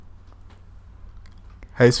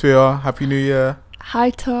Hey Sphere, Happy New Year.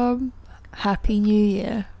 Hi Tom, Happy New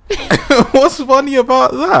Year. What's funny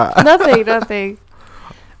about that? Nothing.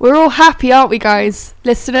 We're all happy, aren't we, guys?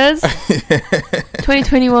 Listeners?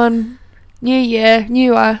 2021, new year,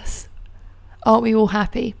 new us. Aren't we all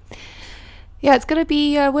happy? Yeah, it's going to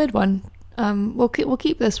be a weird one. We'll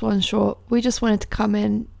keep this one short. We just wanted to come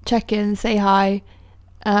in, check in, say hi,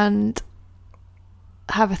 and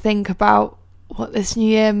have a think about what this new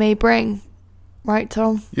year may bring. Right,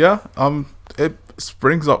 Tom? Yeah, it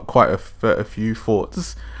brings up quite a few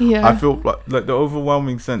thoughts. Yeah. I feel like the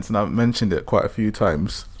overwhelming sense, and I've mentioned it quite a few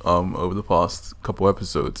times over the past couple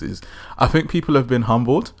episodes, is I think people have been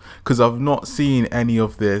humbled because I've not seen any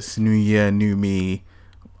of this new year, new me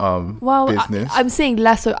business. I'm seeing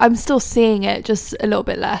less. I'm still seeing it, just a little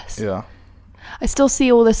bit less. Yeah. I still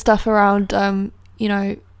see all this stuff around,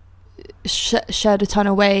 shed a ton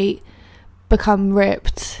of weight, become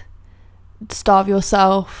ripped, starve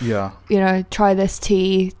yourself. Yeah. Try this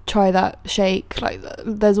tea, try that shake. Like,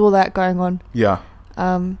 there's all that going on. Yeah.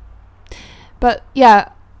 But yeah,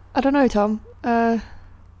 I don't know, Tom.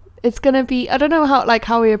 It's gonna be. I don't know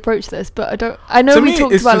how we approach this, but I know we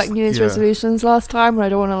talked about New Year's resolutions last time, and I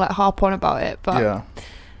don't want to harp on about it. But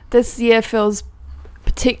this year feels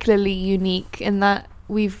particularly unique in that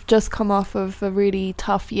we've just come off of a really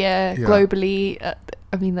tough year globally.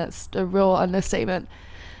 I mean, that's a real understatement.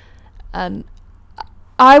 And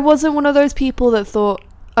I wasn't one of those people that thought,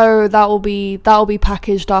 oh, that'll be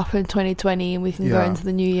packaged up in 2020 and we can go into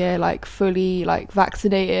the new year fully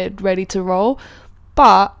vaccinated, ready to roll.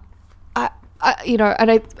 But I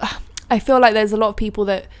feel like there's a lot of people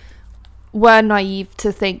that were naive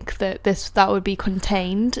to think that that would be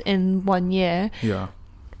contained in 1 year. Yeah.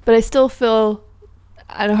 But I still feel,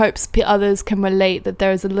 and I hope others can relate, that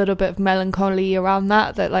there is a little bit of melancholy around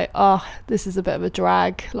that this is a bit of a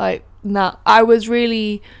drag. I was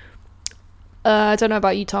really, I don't know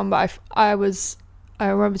about you, Tom, but I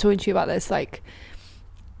remember talking to you about this,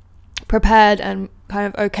 prepared and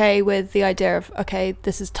kind of okay with the idea of, okay,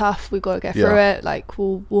 this is tough, we've got to get through it,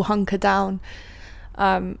 we'll hunker down.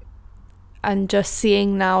 And just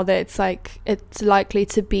seeing now that it's likely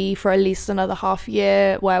to be for at least another half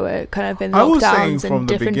year where we're kind of in lockdowns and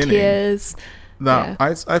different tiers. Now,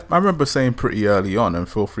 I remember saying pretty early on, and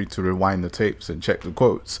feel free to rewind the tapes and check the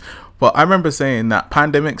quotes, but I remember saying that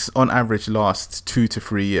pandemics on average last 2 to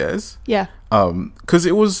 3 years. Yeah. Because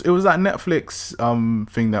it was that Netflix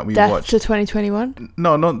thing that we watched. Death to 2021?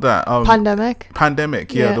 No, not that.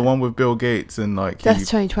 Pandemic, yeah, the one with Bill Gates and Death to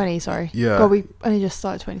 2020, sorry. Yeah. God, we only just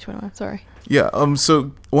started 2021, sorry. Yeah,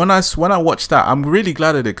 so when I watched that, I'm really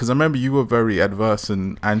glad I did, because I remember you were very adverse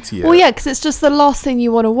and anti it. Well, yeah, because it's just the last thing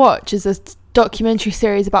you want to watch is a documentary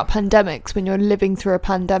series about pandemics when you're living through a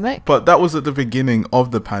pandemic. But that was at the beginning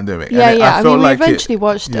of the pandemic. Yeah, I mean, we eventually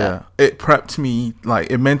watched it. Yeah, it prepped me,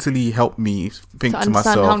 it mentally helped me think to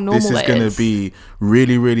myself, this is going to be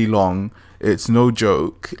really, really long. It's no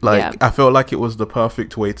joke. I felt like it was the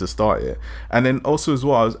perfect way to start it. And then also as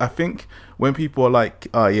well, I think when people are like,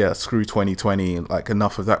 screw 2020,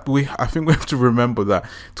 enough of that. I think we have to remember that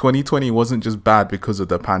 2020 wasn't just bad because of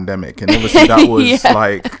the pandemic. And obviously that was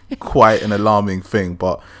quite an alarming thing.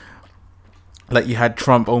 But you had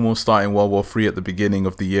Trump almost starting World War III at the beginning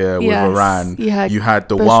of the year with Iran. You had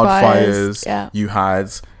the wildfires. Yeah. You had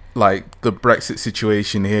the Brexit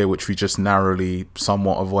situation here, which we just narrowly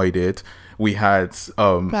somewhat avoided. We had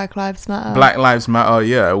Black Lives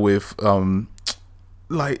Matter, with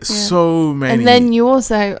so many. And then you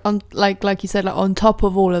also, like you said, on top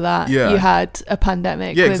of all of that, you had a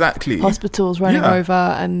pandemic with hospitals running over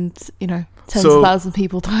and, tens of thousands of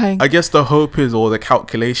people dying. I guess the hope is, or the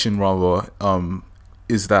calculation rather,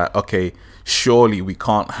 is that, okay, surely we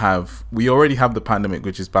already have the pandemic,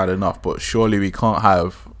 which is bad enough, but surely we can't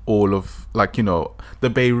have all of the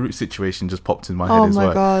Beirut situation just popped in my head as well. Oh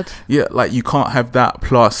my god. Yeah, you can't have that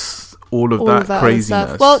plus all of that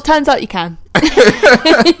craziness. Well, it turns out you can.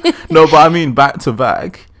 No, but I mean back to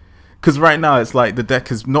back, because right now it's the deck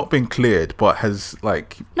has not been cleared, but has No,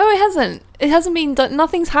 it hasn't been done.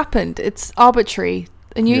 Nothing's happened. It's arbitrary.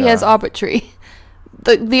 The New Year's arbitrary.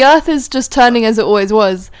 The Earth is just turning as it always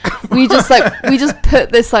was. We just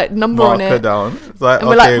put this number on it down. And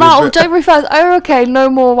we're January 1st. Oh, okay, no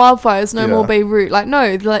more wildfires, no more Beirut.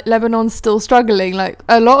 No, Lebanon's still struggling.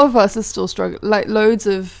 A lot of us are still struggling. Loads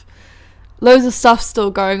of stuff still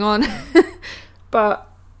going on. But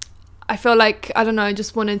I feel I don't know. I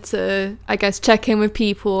just wanted to, I guess, check in with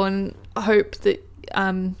people and hope that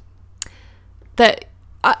that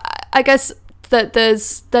I guess that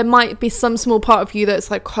there might be some small part of you that's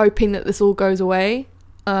hoping that this all goes away.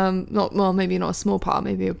 Maybe not a small part,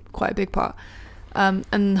 maybe quite a big part.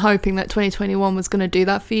 and hoping that 2021 was going to do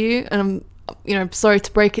that for you. And I'm sorry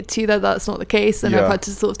to break it to you that that's not the case, and I've had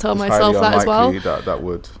to sort of tell myself that as well. That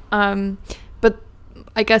would. But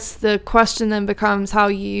I guess the question then becomes how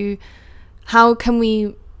can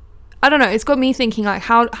we? I don't know. It's got me thinking, like,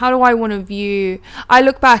 how do I want to view? I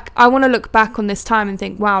want to look back on this time and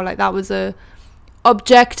think, wow, like that was a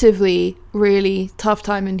objectively really tough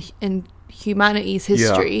time in humanity's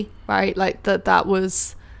history, right? Like that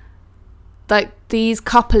was like these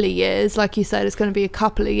couple of years, like you said, it's going to be a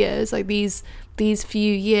couple of years, like these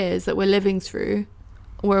few years that we're living through,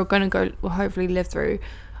 we'll hopefully live through,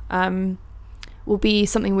 will be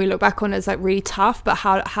something we look back on as like really tough. But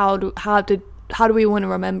how do we want to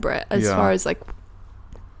remember it, as far as like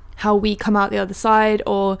how we come out the other side,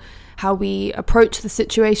 or how we approach the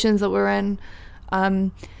situations that we're in?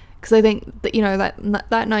 Because I think that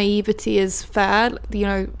that naivety is fair,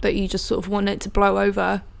 that you just sort of want it to blow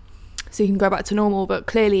over so you can go back to normal, but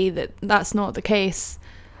clearly that's not the case.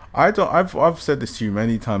 I've said this to you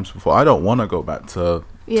many times before. I don't want to go back to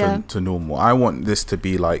normal. I want this to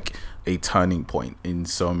be like a turning point in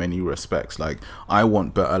so many respects. Like, I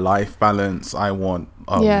want better life balance. I want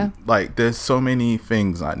like, there's so many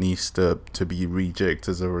things that needs to be rejigged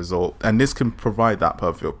as a result, and this can provide that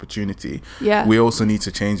perfect opportunity. We also need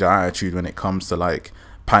to change our attitude when it comes to like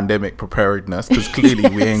pandemic preparedness, because clearly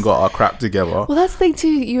we ain't got our crap together. Well, that's the thing too.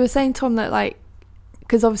 You were saying, Tom, that like,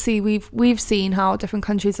 because obviously we've seen how different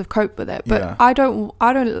countries have coped with it, but I don't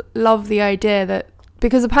love the idea that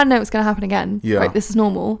because the pandemic's going to happen again, right? This is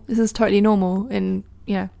normal. This is totally normal. And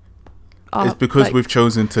it's because we've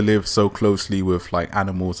chosen to live so closely with like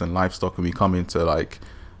animals and livestock, and we come into like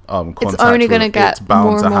contact. It's only going to get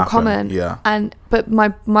more and more common. But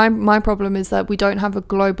my problem is that we don't have a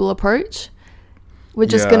global approach. We're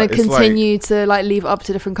just going to continue to like leave it up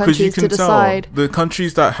to different countries to decide. The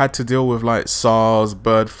countries that had to deal with like SARS,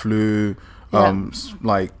 bird flu,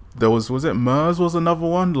 like there was it MERS was another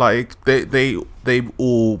one. Like they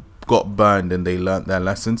all got burned and they learnt their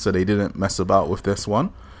lesson, so they didn't mess about with this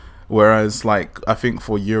one. Whereas like I think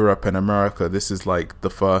for Europe and America, this is like the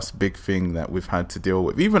first big thing that we've had to deal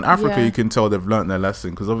with. Even Africa, you can tell they've learnt their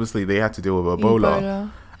lesson, because obviously they had to deal with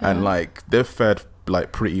Ebola. And like they've fared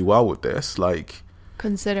like pretty well with this, like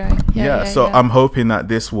considering. So I'm hoping that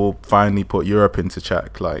this will finally put Europe into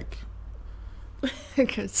check. Like,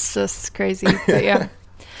 it's just crazy, but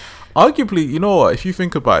arguably, you know what, if you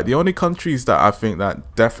think about it, the only countries that I think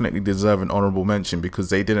that definitely deserve an honourable mention, because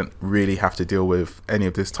they didn't really have to deal with any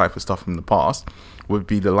of this type of stuff in the past, would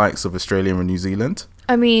be the likes of Australia and New Zealand.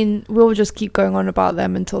 I mean, we'll just keep going on about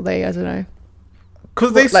them until they, I don't know,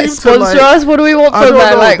 because they seem sponsor to us. What do we want from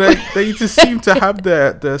them? Like, they just seem to have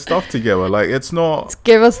their stuff together. Like, it's not. Just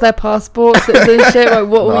give us their passports, citizenship. Like,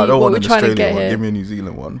 what we're trying to get one. here. Give me a New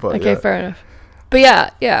Zealand one. But okay, fair enough. But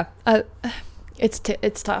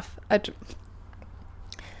it's tough. I don't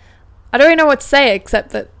really know what to say,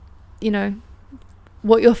 except that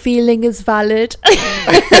what you're feeling is valid.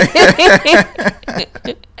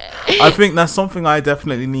 I think that's something I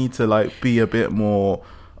definitely need to like be a bit more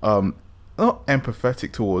not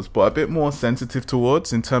empathetic towards, but a bit more sensitive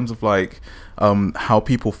towards, in terms of like how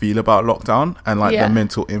people feel about lockdown and like the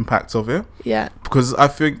mental impacts of it. Because I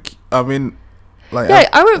think, I mean, like,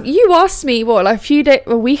 you asked me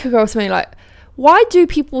a week ago or something, like, why do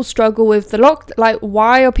people struggle with the lockdown? Like,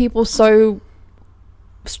 why are people so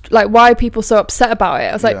upset about it?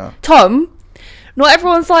 I was like, Tom, not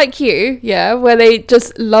everyone's like you, where they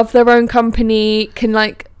just love their own company, can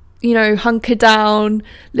like, hunker down,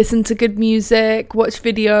 listen to good music, watch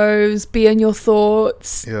videos, be in your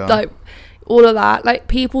thoughts, like all of that. Like,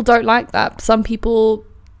 people don't like that. Some people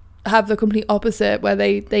have the complete opposite, where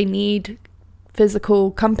they need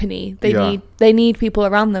physical company. They need people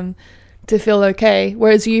around them to feel okay,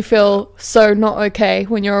 whereas you feel so not okay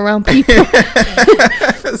when you're around people.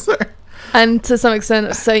 And to some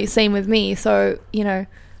extent, same with me. So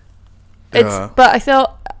but I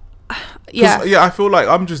feel I feel like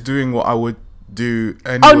I'm just doing what I would do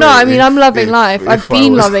anyway. Oh no, I mean, I'm loving life. I've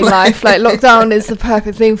been loving life. Like, lockdown is the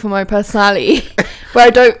perfect thing for my personality,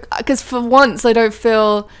 where because for once I don't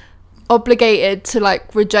feel obligated to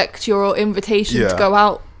like reject your invitation to go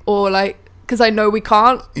out, or like, because I know we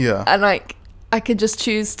can't, and like I could just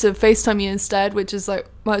choose to FaceTime you instead, which is like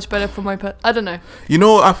much better for my I don't know.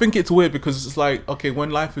 I think it's weird, because it's like, okay, when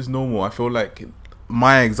life is normal, I feel like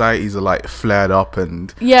my anxieties are like flared up,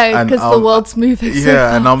 and because the world's moving so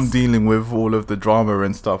fast. And I'm dealing with all of the drama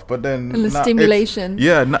and stuff, but then and the stimulation,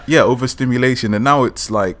 overstimulation, and now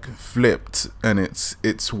it's like flipped, and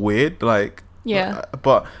it's weird, like,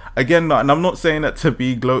 but again, and I'm not saying that to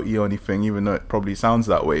be gloaty or anything, even though it probably sounds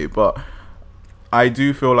that way, but I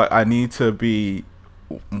do feel like I need to be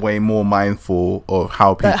way more mindful of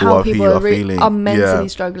how people are feeling. Are mentally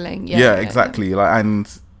struggling. Yeah, exactly. Like, and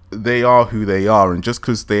they are who they are, and just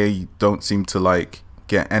because they don't seem to like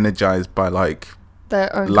get energized by like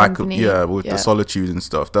their own company, the solitude and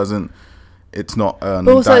stuff, it's not an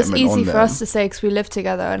but also it's easy for us to say because we live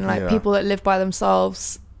together, and like people that live by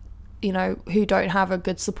themselves, you know, who don't have a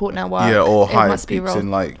good support network, or it must be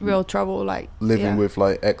real trouble, like living with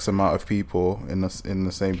like X amount of people in the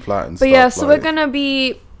same flat and but stuff. So we're gonna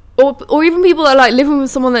be or even people that are like living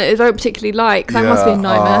with someone that they don't particularly like, that must be a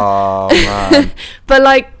nightmare. Oh, man. But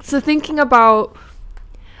like, so thinking about,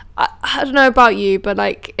 I don't know about you, but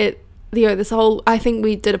like this whole, I think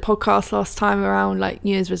we did a podcast last time around like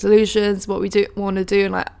New Year's resolutions, what we do want to do,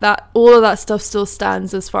 and like that, all of that stuff still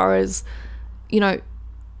stands as far as, you know,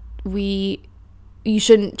 you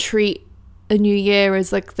shouldn't treat a new year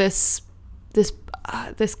as like this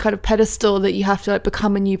kind of pedestal that you have to like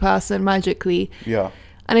become a new person magically.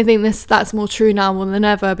 And I think that's more true now more than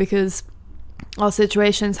ever, because our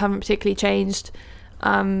situations haven't particularly changed.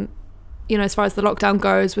 You know, as far as the lockdown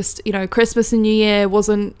goes, you know, Christmas and New Year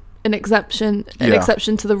wasn't an exception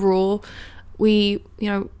to the rule. We, you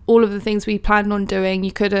know, all of the things we planned on doing,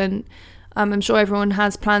 you couldn't. I'm sure everyone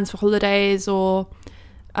has plans for holidays or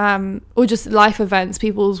just life events.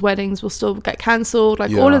 People's weddings will still get cancelled.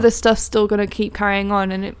 Like all of this stuff's still going to keep carrying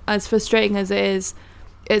on. And as frustrating as it is,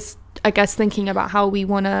 it's, I guess, thinking about how we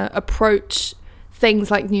want to approach things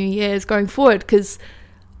like New Year's going forward, because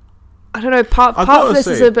I don't know, part of this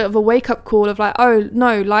is a bit of a wake-up call of like, oh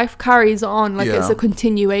no, life carries on, like it's a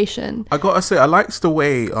continuation. I gotta say, I liked the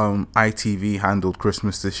way ITV handled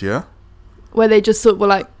Christmas this year, where they just sort of were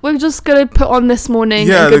like, we're just gonna put on This Morning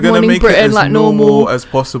and Good Morning Britain, it as like normal as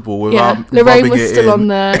possible without Lorraine was still on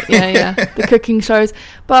there, the cooking shows.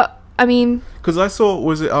 But I mean, because I saw,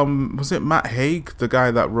 was it Matt Haig, the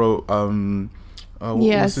guy that wrote what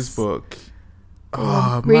was his book?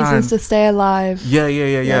 Reasons to Stay Alive. Yeah.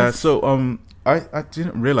 Yes. So I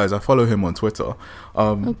didn't realize I follow him on Twitter.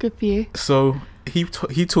 Good for you. So he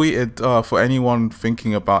tweeted, for anyone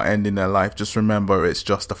thinking about ending their life, just remember it's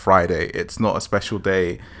just a Friday. It's not a special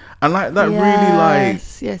day. And like that really like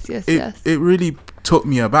yes. It really took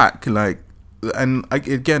me aback. Like, and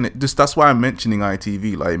that's why I'm mentioning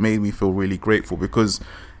ITV. Like, it made me feel really grateful, because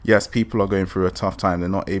yes, people are going through a tough time. They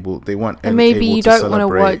weren't able and maybe you don't want to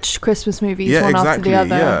watch Christmas movies one after the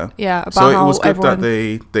other. About so how it was good everyone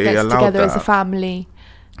that they gets allowed together that as a family.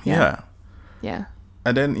 Yeah.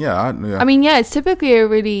 And then I mean, it's typically a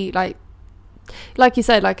really like you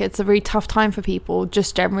said, like it's a really tough time for people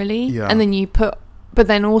just generally. And then but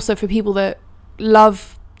then also for people that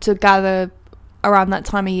love to gather around that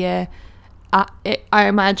time of year, I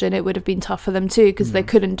imagine it would have been tough for them too, because they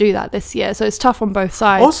couldn't do that this year. So it's tough on both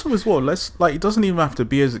sides. Also, as well, it doesn't even have to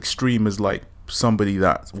be as extreme as like somebody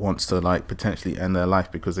that wants to like potentially end their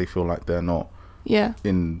life because they feel like they're not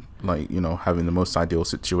in like, you know, having the most ideal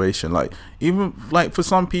situation. Like, even like for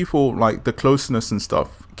some people, like the closeness and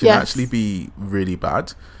stuff can actually be really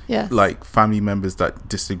bad. Like family members that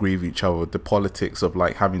disagree with each other, the politics of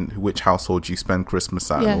like having which household you spend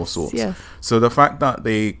Christmas at and all sorts. So the fact that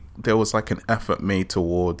there was like an effort made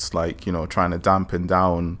towards like, you know, trying to dampen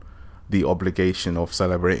down the obligation of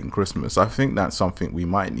celebrating Christmas, I think that's something we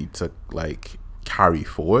might need to like carry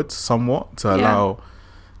forward somewhat to allow,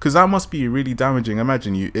 because that must be really damaging.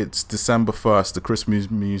 Imagine it's December 1st, the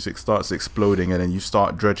Christmas music starts exploding, and then you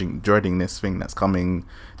start dreading this thing that's coming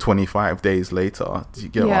 25 days later. Do you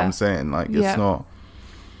get what I'm saying? Like, it's not.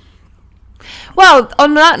 Well,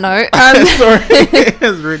 on that note, sorry,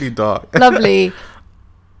 it's really dark. Lovely.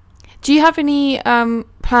 Do you have any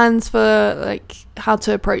plans for like how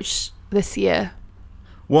to approach this year?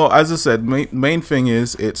 Well, as I said, main thing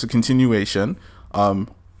is it's a continuation.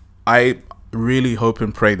 I really hope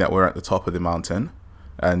and pray that we're at the top of the mountain,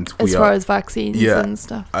 and as far as vaccines and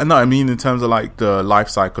stuff. No, I mean in terms of like the life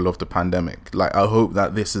cycle of the pandemic. Like, I hope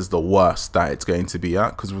that this is the worst that it's going to be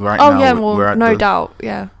at, because we're at no doubt,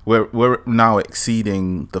 we're now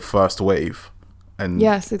exceeding the first wave, and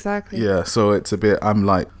yes, exactly. So it's a bit. I'm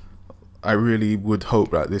like, I really would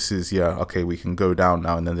hope that this is okay, we can go down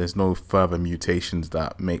now, and then there's no further mutations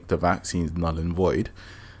that make the vaccines null and void.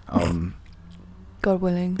 God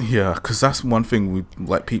willing. Yeah, because that's one thing we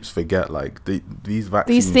like peeps forget. Like these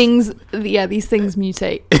vaccines, these things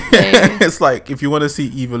mutate. It's like, if you want to see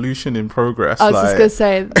evolution in progress, I was just gonna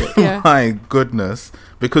say, my goodness,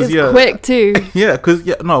 because it's quick too. Because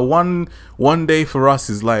one day for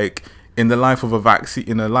us is like in the life of a vaccine,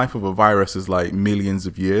 in the life of a virus is like millions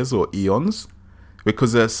of years or eons,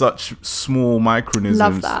 because they're such small microorganisms.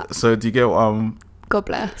 Love that. So do you get God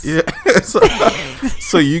bless. Yeah.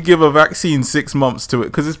 So you give a vaccine 6 months to it,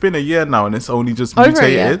 because it's been a year now and it's only just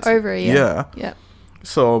mutated. Over a year. Yeah.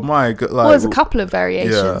 So my God, like, there's a couple of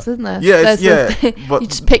variations, isn't there? Yeah, but you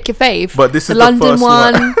just pick your fave. But this is the London first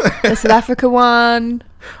one. The South Africa one.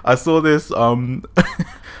 I saw this.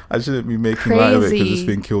 I shouldn't be making light of it because this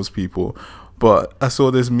thing kills people. But I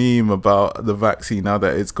saw this meme about the vaccine. Now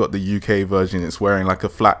that it's got the UK version, it's wearing like a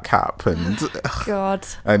flat cap and God,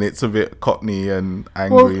 and it's a bit cockney and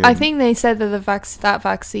angry. Well, I think they said that the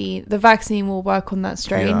vaccine will work on that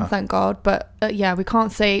strain. Thank God. But we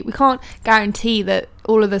can't guarantee that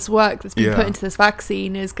all of this work that's been put into this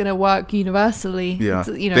vaccine is going to work universally. Yeah,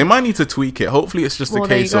 they might need to tweak it. Hopefully, it's just a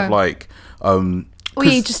case of like. Or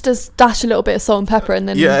you just dash a little bit of salt and pepper and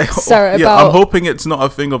then stir it about. I'm hoping it's not a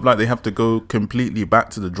thing of like they have to go completely back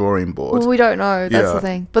to the drawing board. Well, we don't know. That's the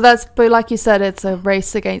thing. But like you said, it's a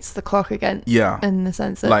race against the clock again. Yeah. In the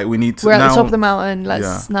sense that like we need to. We're at the top of the mountain.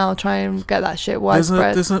 Let's now try and get that shit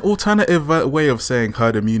widespread. There's an alternative way of saying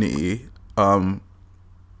herd immunity.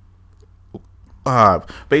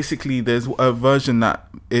 Basically there's a version that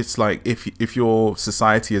it's like if your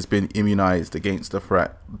society has been immunized against a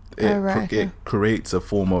threat, it creates a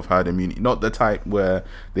form of herd immunity, not the type where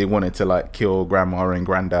they wanted to like kill grandma and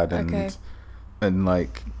granddad and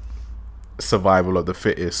like survival of the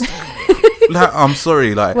fittest. I'm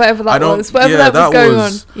sorry, like whatever that was going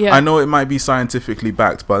on. Yeah. I know it might be scientifically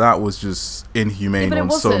backed, but that was just inhumane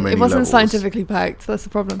on so many levels. It wasn't scientifically backed. That's the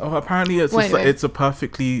problem. Oh, apparently it's a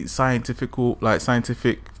perfectly scientific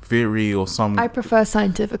theory or some. I prefer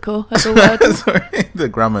scientifical as a word. Sorry, the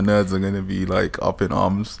grammar nerds are going to be like up in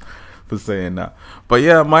arms for saying that. But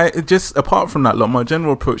yeah, apart from that, my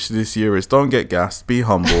general approach to this year is don't get gassed, be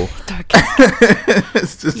humble.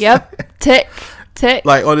 Tick.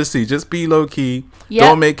 Like honestly, just be low key. Yep.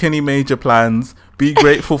 Don't make any major plans. Be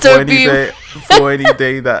grateful for any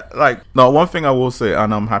day that like. No, one thing I will say,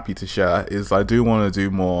 and I'm happy to share, is I do want to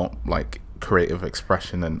do more like creative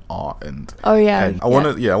expression and art and. Oh yeah. And I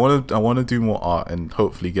want to do more art and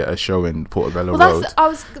hopefully get a show in Portobello Road. I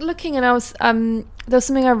was looking and I was there's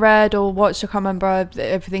something I read or watched. I can't remember.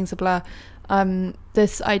 Everything's a blur.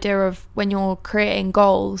 This idea of when you're creating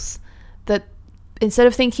goals that. Instead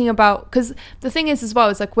of thinking about, because the thing is as well,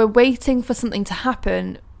 is like we're waiting for something to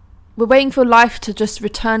happen. We're waiting for life to just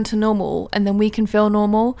return to normal and then we can feel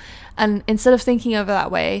normal. And instead of thinking of it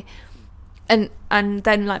that way and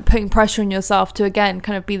then like putting pressure on yourself to again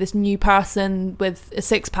kind of be this new person with a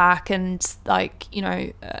 6-pack and like, you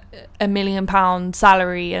know, £1 million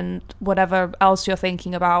salary and whatever else you're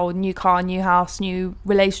thinking about, new car, new house, new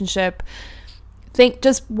relationship.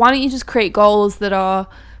 Why don't you just create goals that are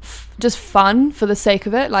just fun for the sake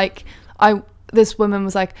of it? Like this woman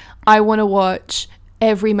was like, I want to watch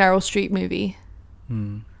every Meryl Streep movie.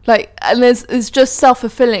 Like, and it's just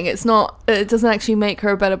self-fulfilling. It doesn't actually make her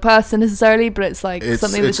a better person necessarily, but it's like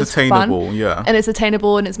something that's just attainable, fun. Yeah, and it's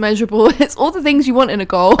attainable and it's measurable. It's all the things you want in a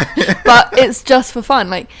goal, but it's just for fun.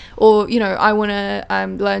 Like, or you know, I want to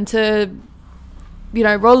learn to, you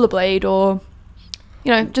know, rollerblade, or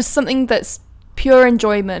you know, just something that's pure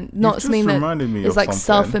enjoyment, not something that is like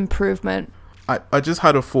self-improvement. I just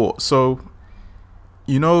had a thought. So,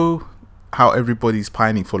 you know how everybody's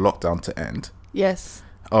pining for lockdown to end? Yes.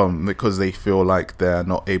 Because they feel like they're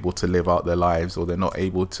not able to live out their lives, or they're not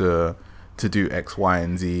able to do X, Y,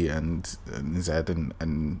 and Z and Z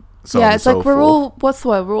and so on. Yeah, it's like we're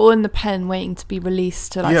all in the pen waiting to be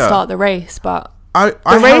released to like start the race, but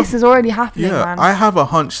the race is already happening, man. I have a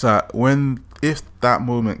hunch that if that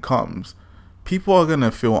moment comes, people are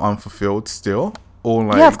gonna feel unfulfilled still, or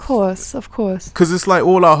like of course, because it's like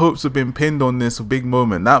all our hopes have been pinned on this big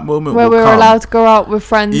moment. That moment where we're allowed to go out with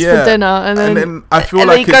friends for dinner, and then I feel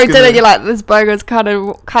like you go to dinner, you're like, this burger's kind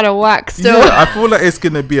of whack still. Yeah, I feel like it's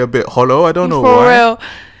gonna be a bit hollow. I don't know why.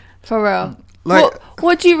 For real. Like,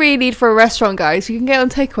 what do you really need for a restaurant, guys? You can get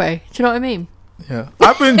on takeaway. Do you know what I mean? Yeah,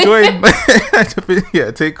 I've enjoyed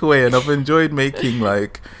takeaway, and I've enjoyed making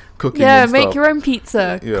like cooking. Yeah, and make your own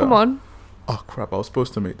pizza. Yeah. Come on. Oh crap! I was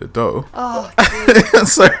supposed to make the dough. Oh,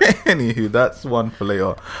 sorry. Anywho, that's one for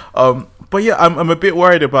later. But yeah, I'm a bit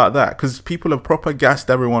worried about that because people have proper gassed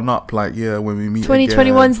everyone up. Like, when we meet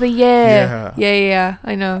 2021's the year. Yeah.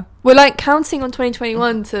 I know. We're like counting on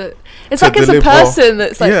 2021 to. It's like it's a person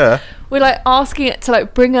that's like. We're like asking it to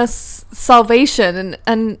like bring us salvation,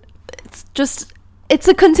 and it's just. It's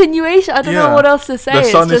a continuation. I don't know what else to say. The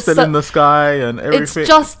sun is still in the sky and everything. It's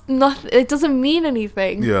just nothing. It doesn't mean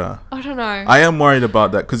anything. Yeah. I don't know. I am worried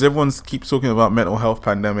about that because everyone keeps talking about mental health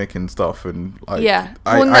pandemic and stuff. And I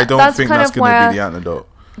don't think that's going to be the antidote.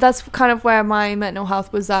 That's kind of where my mental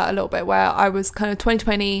health was at a little bit, where I was kind of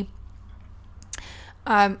 2020.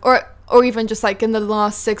 Or even just like in the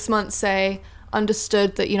last 6 months, say,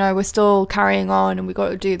 understood that, you know, we're still carrying on and we got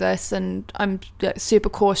to do this, and I'm super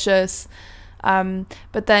cautious.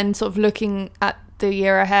 But then sort of looking at the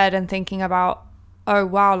year ahead and thinking about, oh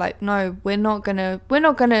wow, like, no, we're not gonna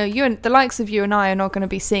you and the likes of you and I are not gonna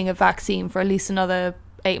be seeing a vaccine for at least another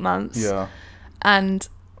 8 months. Yeah. And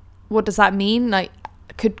what does that mean? Like,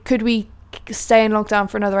 could we stay in lockdown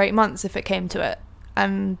for another 8 months if it came to it?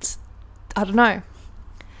 And I don't know.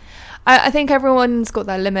 I think everyone's got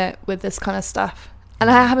their limit with this kind of stuff, and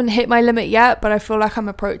I haven't hit my limit yet, but I feel like I'm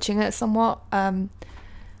approaching it somewhat.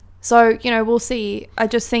 So, you know, we'll see. I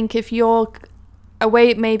just think if you're a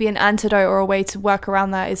way, maybe an antidote or a way to work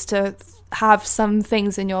around that is to have some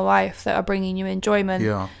things in your life that are bringing you enjoyment.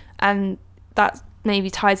 Yeah. And that maybe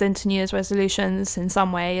ties into New Year's resolutions in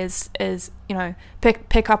some way, is you know,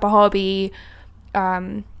 pick up a hobby,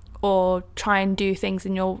 or try and do things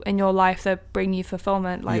in your life that bring you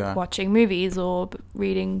fulfillment, like watching movies or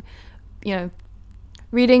reading, you know,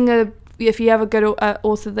 if you have a good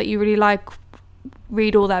author that you really like,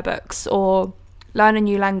 read all their books, or learn a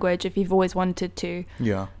new language if you've always wanted to.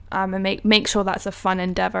 Yeah. And make sure that's a fun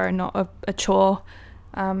endeavor and not a chore.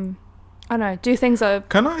 I don't know, do things that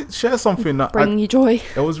can I share something that bring you joy?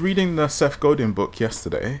 I was reading the Seth Godin book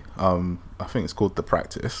yesterday. I think it's called The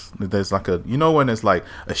Practice. There's like a, you know, when there's like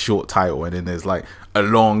a short title and then there's like a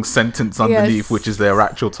long sentence underneath, which is their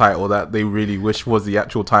actual title that they really wish was the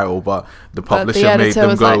actual title, but the publisher made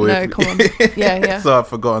them go with. No, come on. Yeah. So I've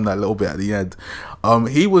forgotten that little bit at the end.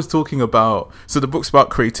 He was talking about, so the book's about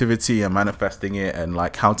creativity and manifesting it, and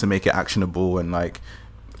like how to make it actionable, and like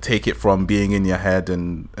take it from being in your head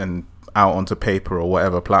and out onto paper or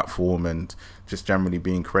whatever platform, and just generally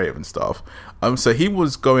being creative and stuff. So he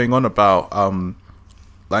was going on about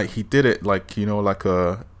like he did it like, you know, like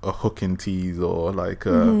a hook and tease, or like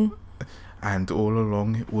and all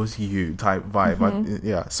along it was you type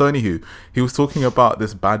vibe. So anywho, he was talking about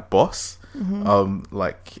this bad boss.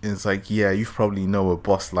 Like it's like, yeah, you probably know a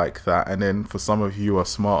boss like that, and then for some of you who are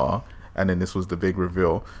smarter, and then this was the big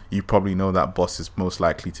reveal, you probably know that boss is most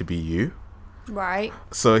likely to be you. Right.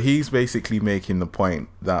 So he's basically making the point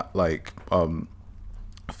that, like,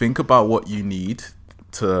 think about what you need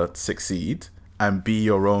to succeed and be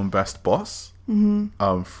your own best boss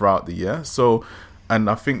throughout the year. So, and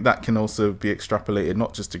I think that can also be extrapolated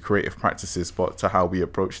not just to creative practices, but to how we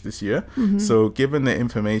approach this year. So given the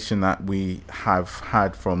information that we have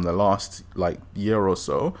had from the last like year or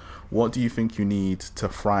so, what do you think you need to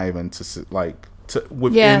thrive and to like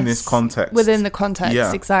within this context? Within the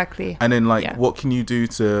context, exactly. And then like what can you do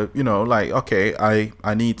to, you know, like, okay,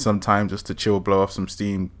 I need some time just to chill, blow off some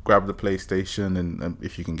steam, grab the PlayStation and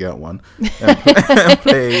if you can get one and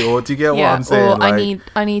play, or do you get what I'm saying? Or like,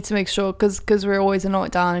 I need to make sure, because we're always in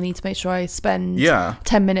lockdown, I need to make sure I spend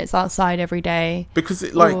 10 minutes outside every day, because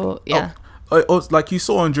it like like you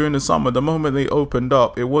saw on during the summer, the moment they opened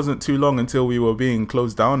up, it wasn't too long until we were being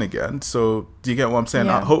closed down again. So do you get what I'm saying?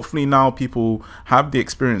 Hopefully now people have the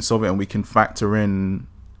experience of it and we can factor in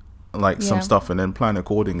like some stuff and then plan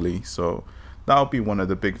accordingly. So that'll be one of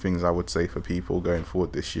the big things I would say for people going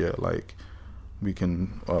forward this year. Like we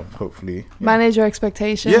can hopefully manage your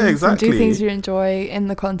expectations. Yeah, exactly. And do things you enjoy in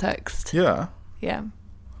the context. Yeah. Yeah.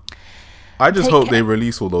 I just hope they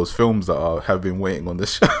release all those films that have been waiting on the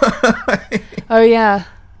show. Oh yeah,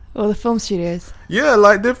 all the film studios. Yeah,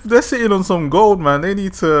 like they're sitting on some gold, man. They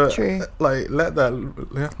need to like let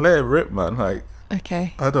it rip, man. Like,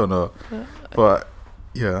 okay, I don't know, but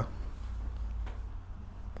yeah.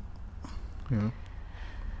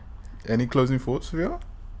 Any closing thoughts, Sophia?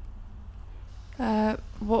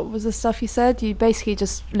 What was the stuff you said? You basically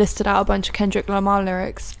just listed out a bunch of Kendrick Lamar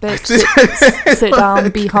lyrics. But sit down,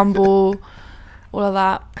 be humble, all of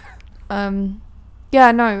that.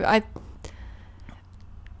 Yeah, no,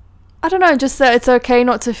 I don't know, just that it's okay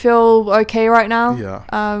not to feel okay right now. Yeah.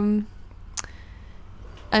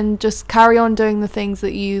 And just carry on doing the things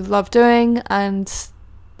that you love doing. And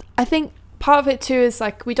I think part of it too is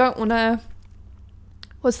like, we don't want to,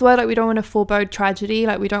 what's the word? Like, we don't want to forebode tragedy.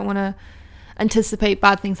 Like, we don't want to anticipate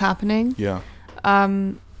bad things happening. Yeah.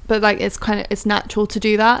 But like, it's natural to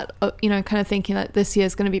do that, you know, kind of thinking that this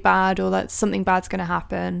year's going to be bad, or that something bad's going to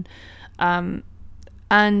happen.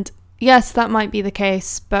 And yes, that might be the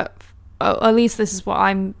case, but at least this is what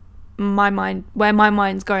where my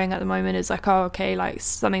mind's going at the moment is like, oh, okay, like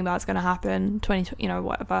something bad's going to happen, 2020, you know,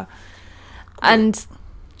 whatever. Cool. And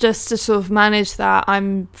just to sort of manage that,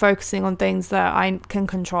 I'm focusing on things that I can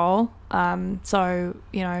control. So,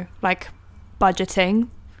 you know, like budgeting.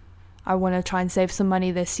 I want to try and save some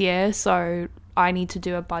money this year, so I need to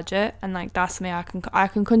do a budget, and like that's me. I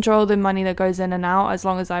can control the money that goes in and out as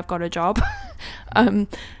long as I've got a job.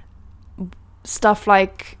 Stuff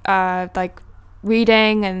like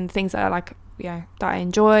reading and things that I like, that I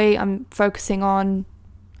enjoy, I'm focusing on.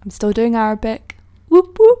 I'm still doing Arabic.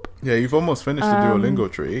 Whoop whoop. Yeah, you've almost finished the Duolingo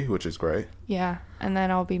tree, which is great. Yeah, and then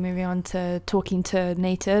I'll be moving on to talking to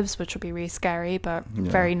natives, which will be really scary, but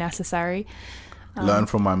very necessary. Learn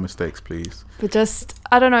from my mistakes, please. But just,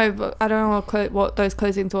 I don't know what those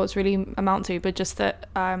closing thoughts really amount to, but just that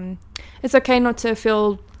it's okay not to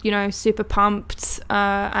feel, super pumped,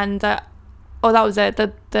 and that was it.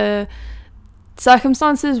 The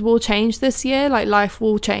circumstances will change this year, like life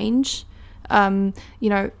will change.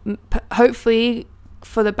 Hopefully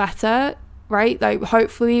for the better, right? Like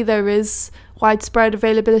hopefully there is widespread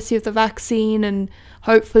availability of the vaccine, and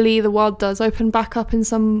hopefully the world does open back up in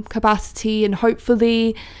some capacity, and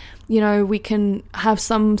hopefully we can have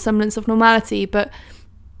some semblance of normality. But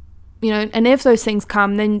and if those things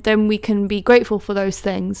come, then we can be grateful for those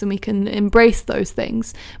things and we can embrace those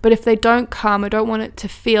things. But if they don't come, I don't want it to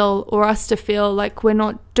feel, or us to feel, like we're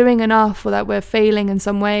not doing enough, or that we're failing in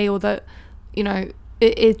some way, or that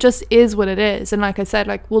it just is what it is. And like I said,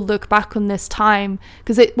 like we'll look back on this time,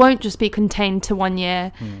 because it won't just be contained to 1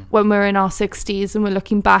 year when we're in our 60s and we're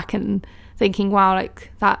looking back and thinking, wow, like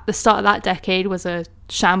that the start of that decade was a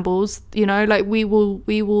shambles. Like we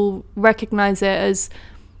will recognize it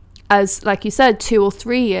as like you said, 2 or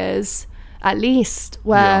 3 years at least,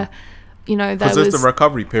 where there was the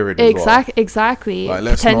recovery period as well. Exactly, like,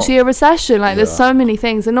 potentially a recession, like there's so many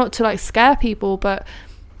things, and not to like scare people, but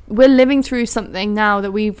we're living through something now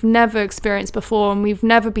that we've never experienced before, and we've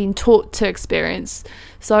never been taught to experience.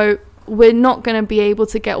 So we're not going to be able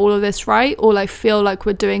to get all of this right, or like feel like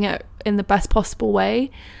we're doing it in the best possible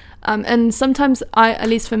way. And sometimes at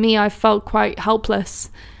least for me, I felt quite helpless,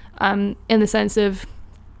 in the sense of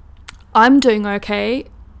I'm doing okay,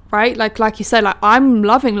 right? Like you said, like I'm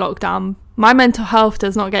loving lockdown. My mental health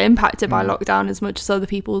does not get impacted by lockdown as much as other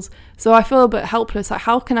people's. So I feel a bit helpless. Like,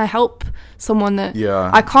 how can I help someone that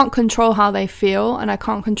I can't control how they feel, and I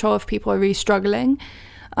can't control if people are really struggling?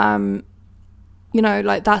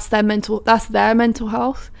 Like that's their mental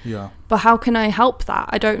health. Yeah. But how can I help that?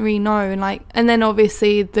 I don't really know. And then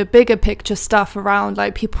obviously the bigger picture stuff around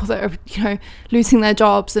like people that are, losing their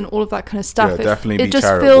jobs and all of that kind of stuff. Yeah, definitely. It just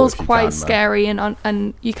feels quite scary,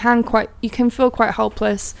 and you can feel quite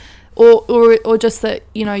helpless. Or just that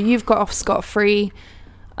you've got off scot-free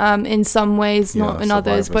in some ways, not in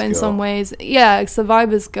others, but in some ways,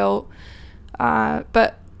 survivor's guilt.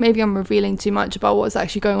 But maybe I'm revealing too much about what's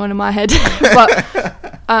actually going on in my head.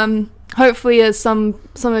 But hopefully there's some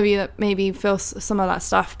of you that maybe feel some of that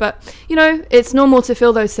stuff. But it's normal to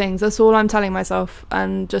feel those things. That's all I'm telling myself,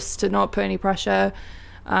 and just to not put any pressure.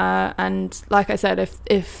 And like I said,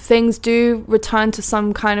 if things do return to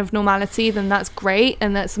some kind of normality, then that's great,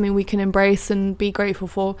 and that's something we can embrace and be grateful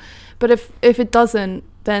for. But if it doesn't,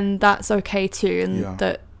 then that's okay too, and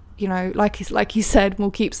that like you said,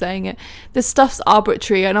 we'll keep saying it, this stuff's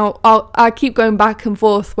arbitrary, and I keep going back and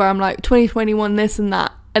forth where I'm like 2021 this and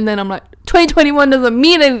that, and then I'm like 2021 doesn't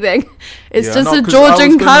mean anything. It's just a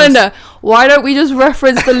Georgian calendar. Why don't we just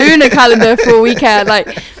reference the lunar calendar for a weekend? Like,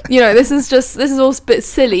 this is all a bit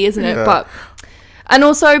silly, isn't it? But, and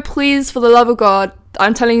also, please, for the love of God,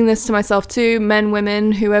 I'm telling this to myself too, men,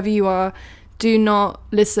 women, whoever you are, do not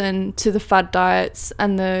listen to the fad diets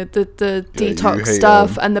and the detox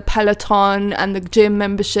stuff and the Peloton and the gym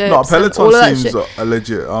memberships. No, Peloton seems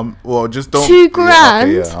legit. Well, just don't.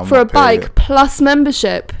 $2,000 for a bike plus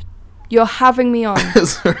membership. You're having me on.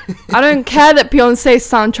 I don't care that Beyonce's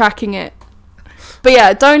soundtracking it. But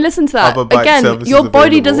yeah, don't listen to that. Again, your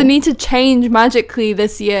body doesn't need to change magically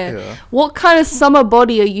this year. Yeah. What kind of summer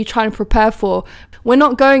body are you trying to prepare for? We're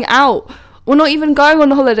not going out. We're not even going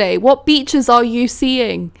on holiday. What beaches are you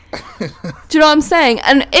seeing? Do you know what I'm saying?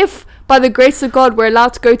 And if, by the grace of God, we're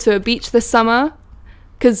allowed to go to a beach this summer,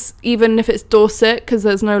 because even if it's Dorset, because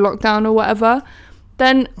there's no lockdown or whatever,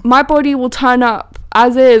 then my body will turn up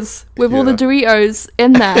as is with all the Doritos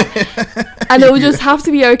in there. And it will just have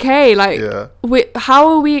to be okay. Like, how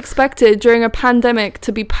are we expected during a pandemic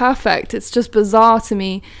to be perfect? It's just bizarre to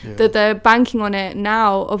me that they're banking on it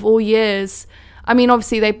now of all years. I mean,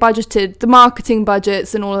 obviously they budgeted the marketing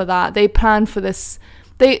budgets and all of that. They plan for this.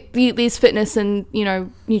 These fitness and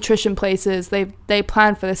nutrition places, they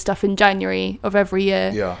plan for this stuff in January of every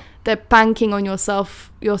year. Yeah, they're banking on your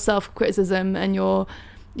self criticism and your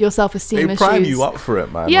self-esteem issues. They prime you up for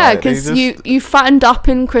it, man. Yeah, because you fattened up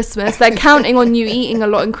in Christmas. They're counting on you eating a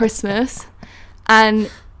lot in Christmas, and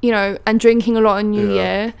drinking a lot in New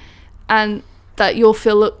Year, and that you'll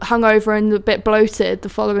feel hungover and a bit bloated the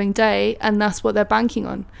following day, and that's what they're banking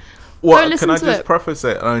on. Well, can I just preface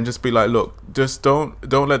it and just be like, look, just don't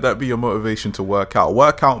let that be your motivation to work out.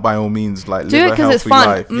 Work out by all means, like do it because it's fun,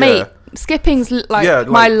 life. Mate. Skipping's like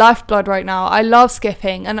my lifeblood right now. I love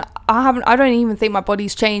skipping, and I don't even think my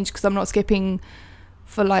body's changed because I'm not skipping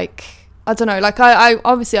for like, I don't know, like I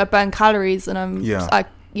obviously I burn calories and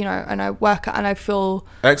and I work and I feel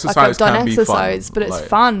exercise like I've done exercise, but it's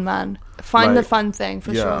fun, man. Find the fun thing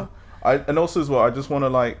for sure. And also as well, I just want to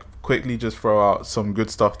like quickly just throw out some good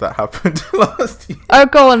stuff that happened last year. Oh,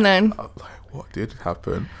 go on then. Like, what did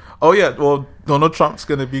happen? Oh yeah, well, Donald Trump's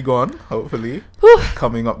gonna be gone, hopefully,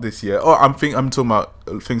 coming up this year. Oh, I'm talking about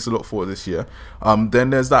things to look for this year.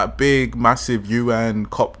 Then there's that big, massive UN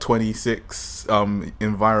COP26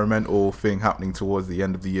 environmental thing happening towards the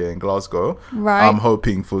end of the year in Glasgow. Right. I'm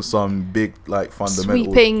hoping for some big, like,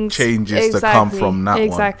 fundamental changes to come from that one.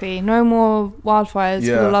 Exactly. No more wildfires,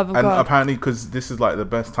 for the love of God. And apparently, because this is like the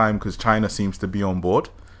best time, because China seems to be on board.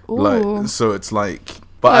 Ooh. Like, so it's like.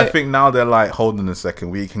 But I think now they're like, hold on a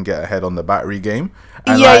second, we can get ahead on the battery game.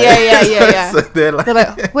 And yeah. So they're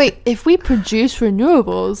like, wait, if we produce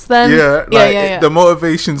renewables, then the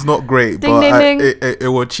motivation's not great, ding, but ding, ding. It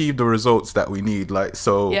will achieve the results that we need. Like,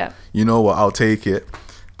 so you know what? I'll take it.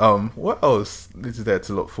 What else is there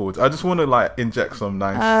to look forward to? I just want to like inject some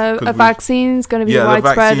nice. A vaccine's going to be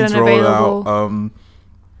widespread and available.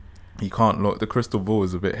 You can't look. The crystal ball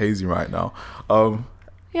is a bit hazy right now.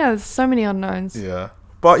 There's so many unknowns. Yeah.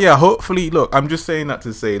 But yeah, hopefully, look, I'm just saying that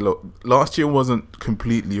to say, look, last year wasn't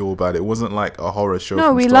completely all bad. It wasn't like a horror show.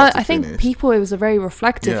 No, we learned. I think it was a very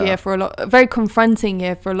reflective year for a very confronting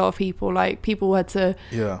year for a lot of people. Like, people had to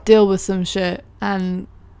deal with some shit, and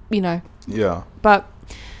But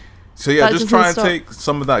so just try and take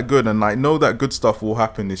some of that good, and like know that good stuff will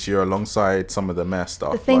happen this year alongside some of the mess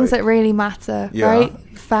stuff. The things that really matter, right?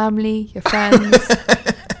 Family, your friends.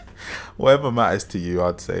 Whatever matters to you,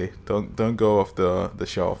 I'd say. Don't go off the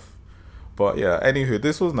shelf. But yeah, anywho,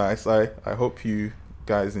 this was nice. I hope you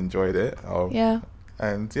guys enjoyed it.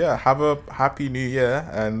 And have a happy new year,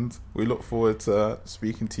 and we look forward to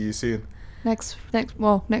speaking to you soon. Next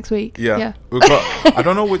week. Yeah. We've got, I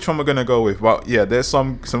don't know which one we're gonna go with, but yeah, there's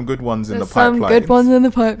some good ones in the pipeline. Some good ones in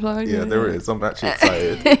the pipeline. Yeah, there is. I'm actually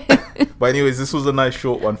excited. But anyways, this was a nice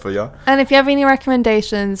short one for you. And if you have any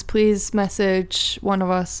recommendations, please message one of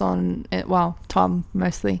us on it. Well, Tom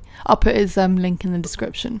mostly. I'll put his link in the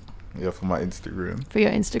description. Yeah, for my Instagram. For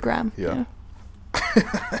your Instagram. Yeah.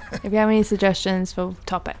 If you have any suggestions for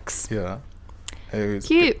topics. Yeah. Anyways,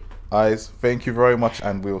 cute. Guys, thank you very much,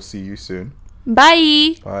 and we'll see you soon.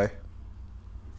 Bye. Bye.